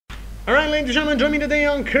Alright, ladies and gentlemen, join me today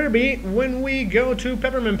on Kirby when we go to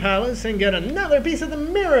Peppermint Palace and get another piece of the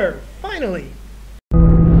mirror! Finally!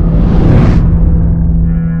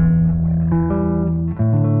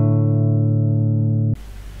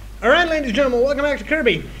 Alright, ladies and gentlemen, welcome back to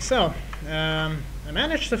Kirby. So, I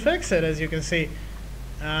managed to fix it, as you can see.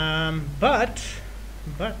 But,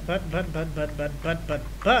 I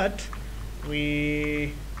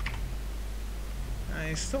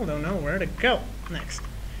still don't know where to go next.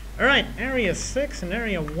 Alright, Area 6 and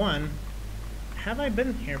Area 1. Have I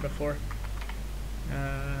been here before?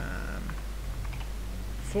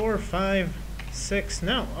 4, 5, 6.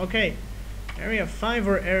 No, okay. Area 5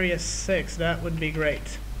 or Area 6, that would be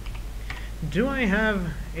great. Do I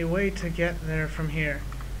have a way to get there from here?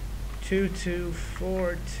 2, 2,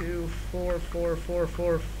 4, 2, 4, 4, 4,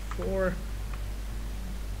 4, 4,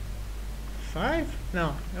 5?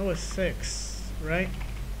 No, that was 6, right?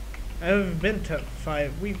 I've been to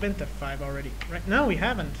 5. We've been to 5 already. Right? No, we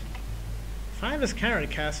haven't. 5 is Carrot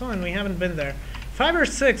Castle, and we haven't been there. 5 or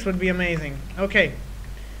 6 would be amazing. Okay.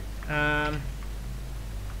 How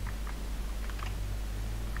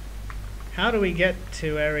do we get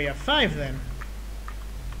to Area 5 then?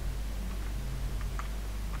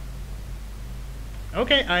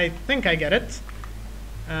 Okay, I think I get it.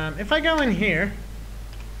 If I go in here,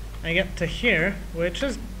 I get to here, which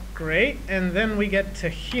is great, and then we get to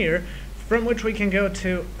here, from which we can go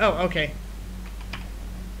to... Oh, okay.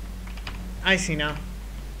 I see now.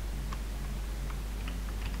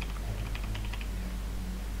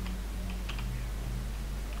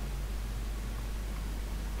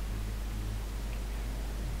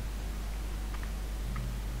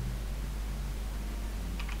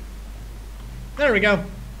 There we go.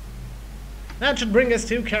 That should bring us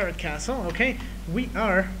to Carrot Castle. Okay, we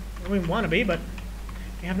are where we want to be, but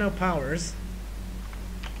we have no powers.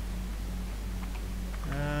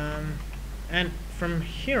 And from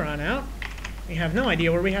here on out, we have no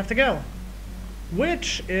idea where we have to go.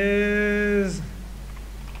 Which is...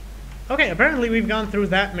 Okay, apparently we've gone through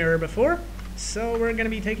that mirror before, so we're going to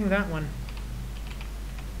be taking that one.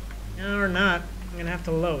 Or not. I'm going to have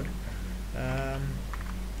to load.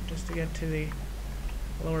 Just to get to the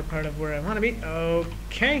lower part of where I want to be.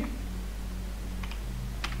 Okay.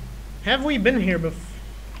 Have we been here before?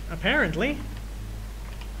 Apparently.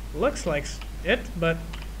 Looks like it, but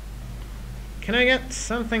can I get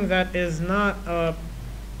something that is not a...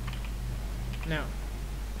 No.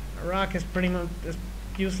 A rock is pretty much as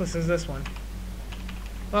useless as this one.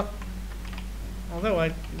 Well, although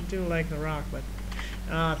I do like the rock, but...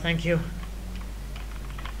 thank you.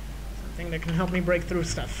 Something that can help me break through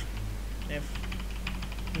stuff, if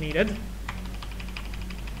needed.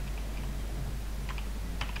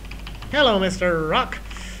 Hello, Mr. Rock.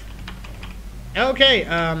 Okay,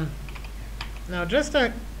 now just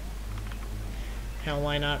to... Hell,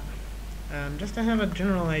 why not? Just to have a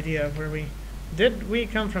general idea of where we... Did we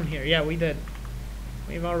come from here? Yeah, we did.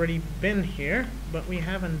 We've already been here, but we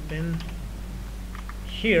haven't been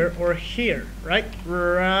here or here, right?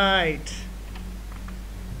 Right.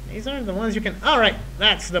 These aren't the ones you can... Alright,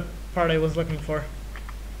 that's the part I was looking for.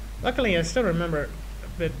 Luckily, I still remember a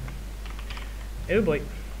bit... Oh boy.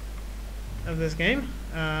 Of this game.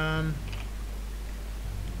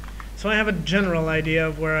 So I have a general idea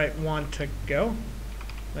of where I want to go.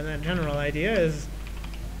 But that general idea is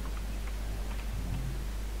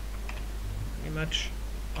pretty much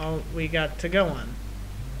all we got to go on.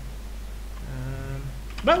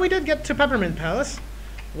 But we did get to Peppermint Palace,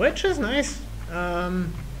 which is nice.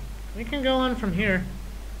 We can go on from here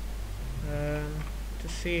to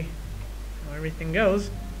see how everything goes.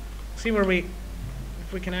 See where we...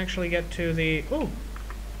 If we can actually get to the... Ooh!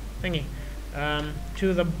 Thingy.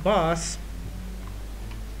 To the boss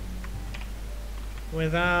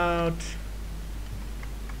without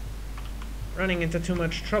running into too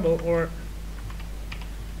much trouble, or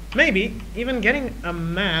maybe even getting a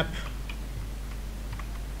map.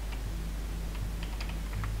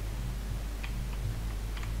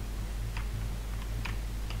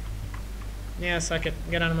 Yeah, suck it.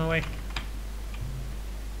 Get out of my way.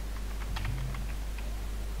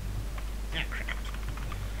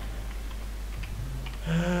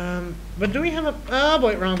 But do we have a... Oh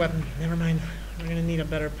boy, wrong button. Never mind. We're gonna need a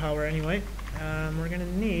better power anyway. We're gonna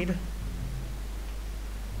need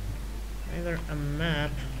either a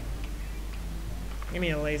map. Give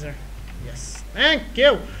me a laser. Yes. Thank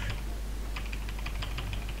you!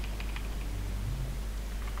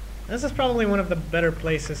 This is probably one of the better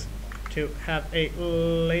places to have a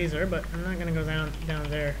laser, but I'm not gonna go down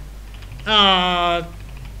there.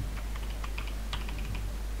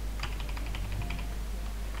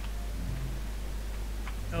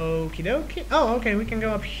 Okie dokie. Oh, okay, we can go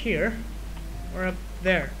up here. Or up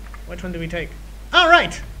there. Which one do we take?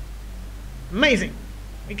 Alright! Amazing!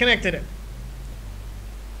 We connected it.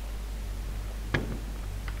 Oh,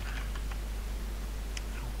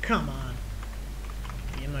 come on.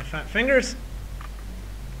 Me and my fat fingers.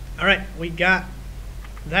 Alright, we got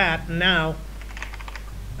that. Now,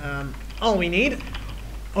 all we need...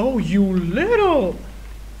 Oh, you little...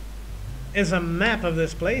 is a map of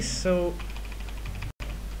this place, so...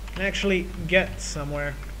 can actually get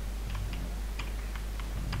somewhere.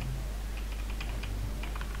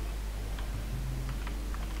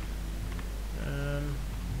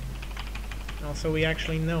 Also, we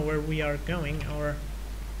actually know where we are going, or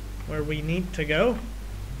where we need to go.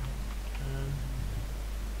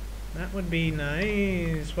 That would be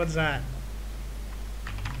nice. What's that?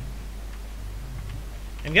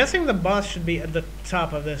 I'm guessing the boss should be at the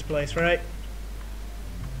top of this place, right?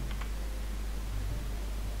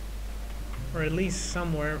 Or at least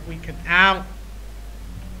somewhere we could... Ow!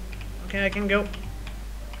 Okay, I can go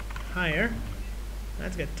higher.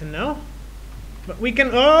 That's good to know. But we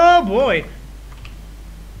can... Oh, boy!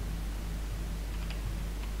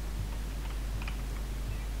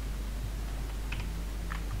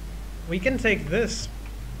 We can take this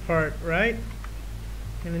part, right?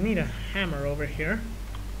 Gonna need a hammer over here.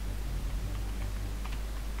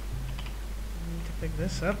 Need to pick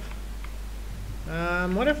this up.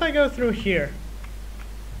 What if I go through here?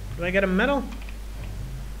 Do I get a medal?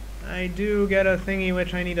 I do get a thingy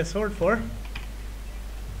which I need a sword for.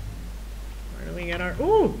 Where do we get our...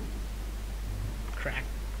 Ooh! Crack.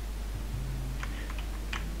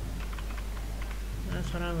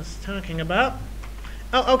 That's what I was talking about.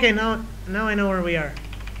 Oh, okay, now I know where we are.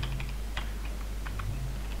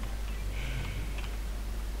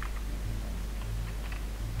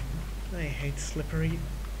 I hate slippery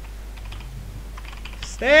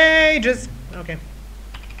stages. Okay.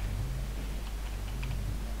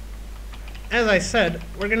 As I said,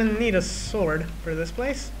 we're gonna need a sword for this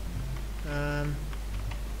place.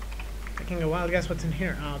 Taking a wild guess what's in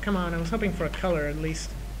here. Oh, come on, I was hoping for a color at least.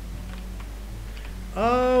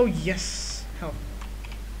 Oh, yes. Health.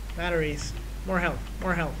 Batteries. More health.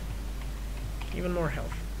 More health. Even more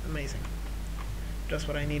health. Amazing. Just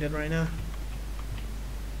what I needed right now.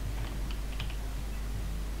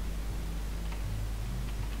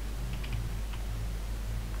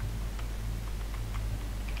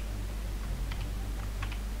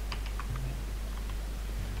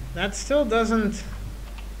 That still doesn't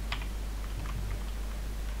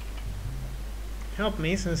help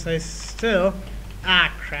me since I still...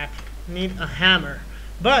 Ah, crap. Need a hammer.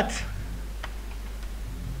 But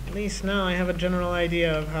at least now I have a general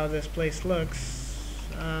idea of how this place looks.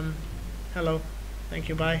 Hello. Thank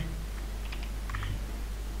you, bye.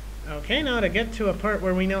 Okay, now to get to a part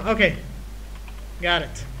where we know... Okay. Got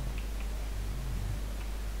it.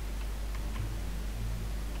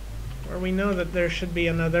 Where we know that there should be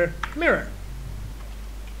another mirror.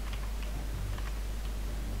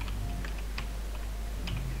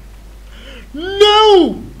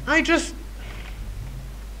 No!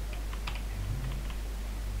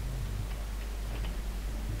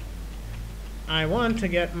 I want to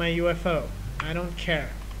get my UFO. I don't care.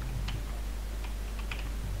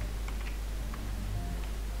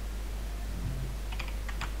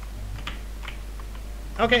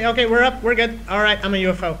 Okay, okay, we're up. We're good. Alright, I'm a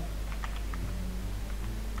UFO.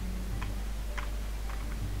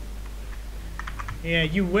 Yeah,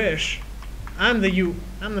 you wish. I'm the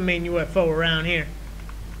main UFO around here.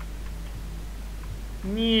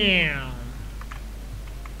 Meow.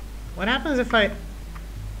 What happens if I...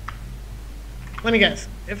 Let me guess.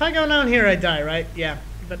 If I go down here, I die, right? Yeah.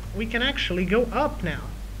 But we can actually go up now.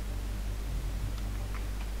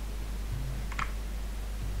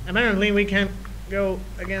 Apparently, we can't go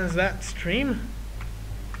against that stream.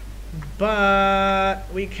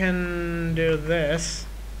 But we can do this.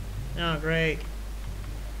 Oh, great.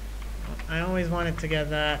 I always wanted to get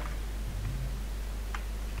that.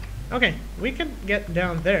 Okay, we could get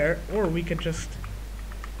down there, or we could just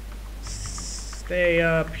stay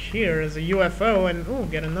up here as a UFO and, ooh,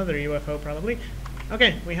 get another UFO probably.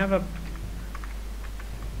 Okay, we have a...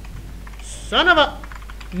 Son of a...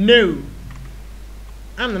 No!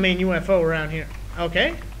 I'm the main UFO around here.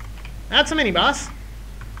 Okay. That's a mini-boss.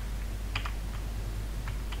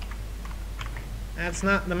 That's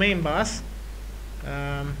not the main boss.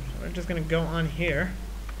 So we're just gonna go on here.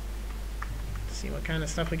 See what kind of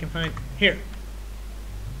stuff we can find. Here.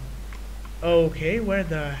 Okay, where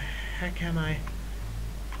the heck am I?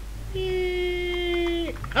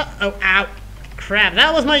 Uh-oh, ow. Crap,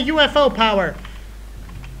 that was my UFO power.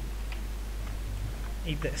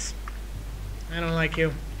 Eat this. I don't like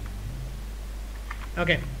you.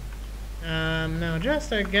 Okay. Now just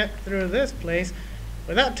to get through this place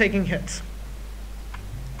without taking hits.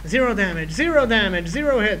 0 damage, 0 damage,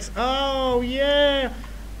 0 hits. Oh, yeah!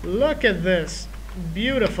 Look at this.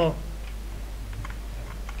 Beautiful.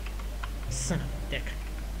 Son of a dick.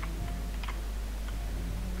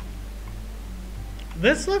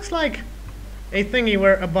 This looks like a thingy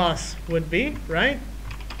where a boss would be, right?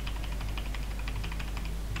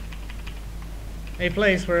 A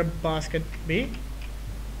place where a boss could be.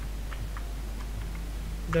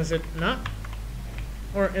 Does it not?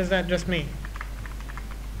 Or is that just me?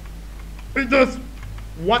 It does!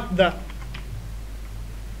 What the?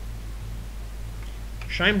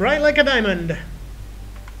 Shine bright like a diamond.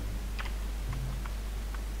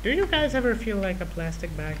 Do you guys ever feel like a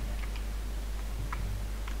plastic bag?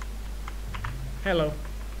 Hello.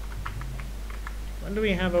 What do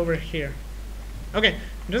we have over here? Okay,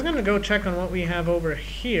 I'm just gonna go check on what we have over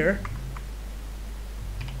here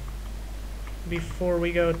before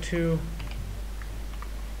we go too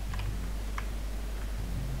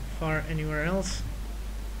far anywhere else.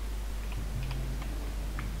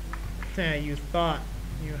 Yeah, you thought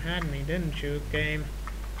you had me, didn't you, game?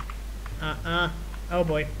 Oh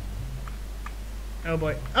boy. Oh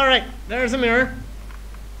boy. Alright, there's a mirror.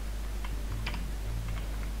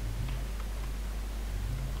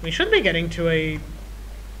 We should be getting to a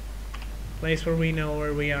place where we know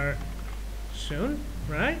where we are soon,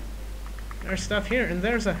 right? There's stuff here, and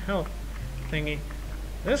there's a health thingy.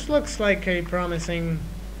 This looks like a promising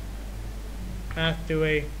path to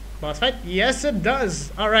a boss fight. Yes, it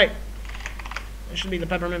does! Alright. This should be the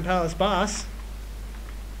Peppermint Palace boss.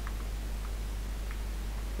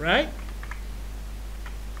 Right?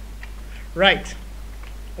 Right.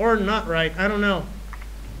 Or not right. I don't know.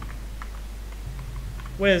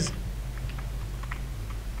 Whiz.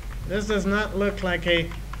 This does not look like a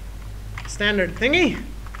standard thingy.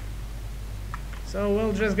 So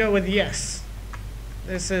we'll just go with yes.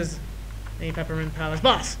 This is a Peppermint Palace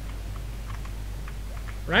boss.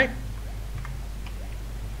 Right?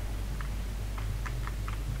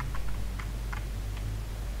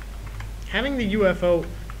 Having the UFO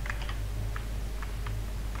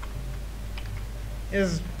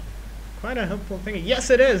is quite a helpful thing. Yes,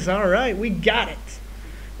 it is. Alright, we got it.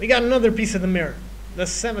 We got another piece of the mirror. The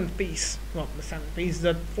 7th piece. Well, the 7th piece,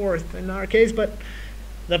 the 4th in our case, but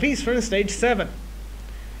the piece from stage 7.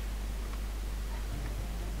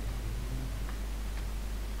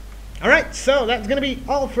 Alright, so that's going to be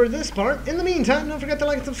all for this part. In the meantime, don't forget to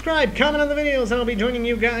like and subscribe, comment on the videos, and I'll be joining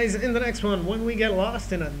you guys in the next one when we get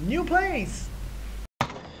lost in a new place.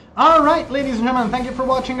 Alright, ladies and gentlemen, thank you for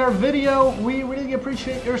watching our video. We really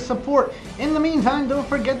appreciate your support. In the meantime, don't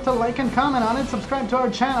forget to like and comment on it, subscribe to our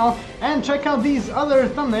channel, and check out these other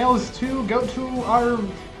thumbnails to go to our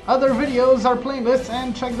other videos, our playlists,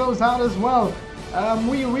 and check those out as well.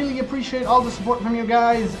 We really appreciate all the support from you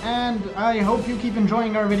guys, and I hope you keep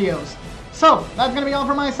enjoying our videos. So, that's going to be all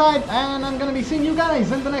from my side, and I'm going to be seeing you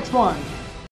guys in the next one.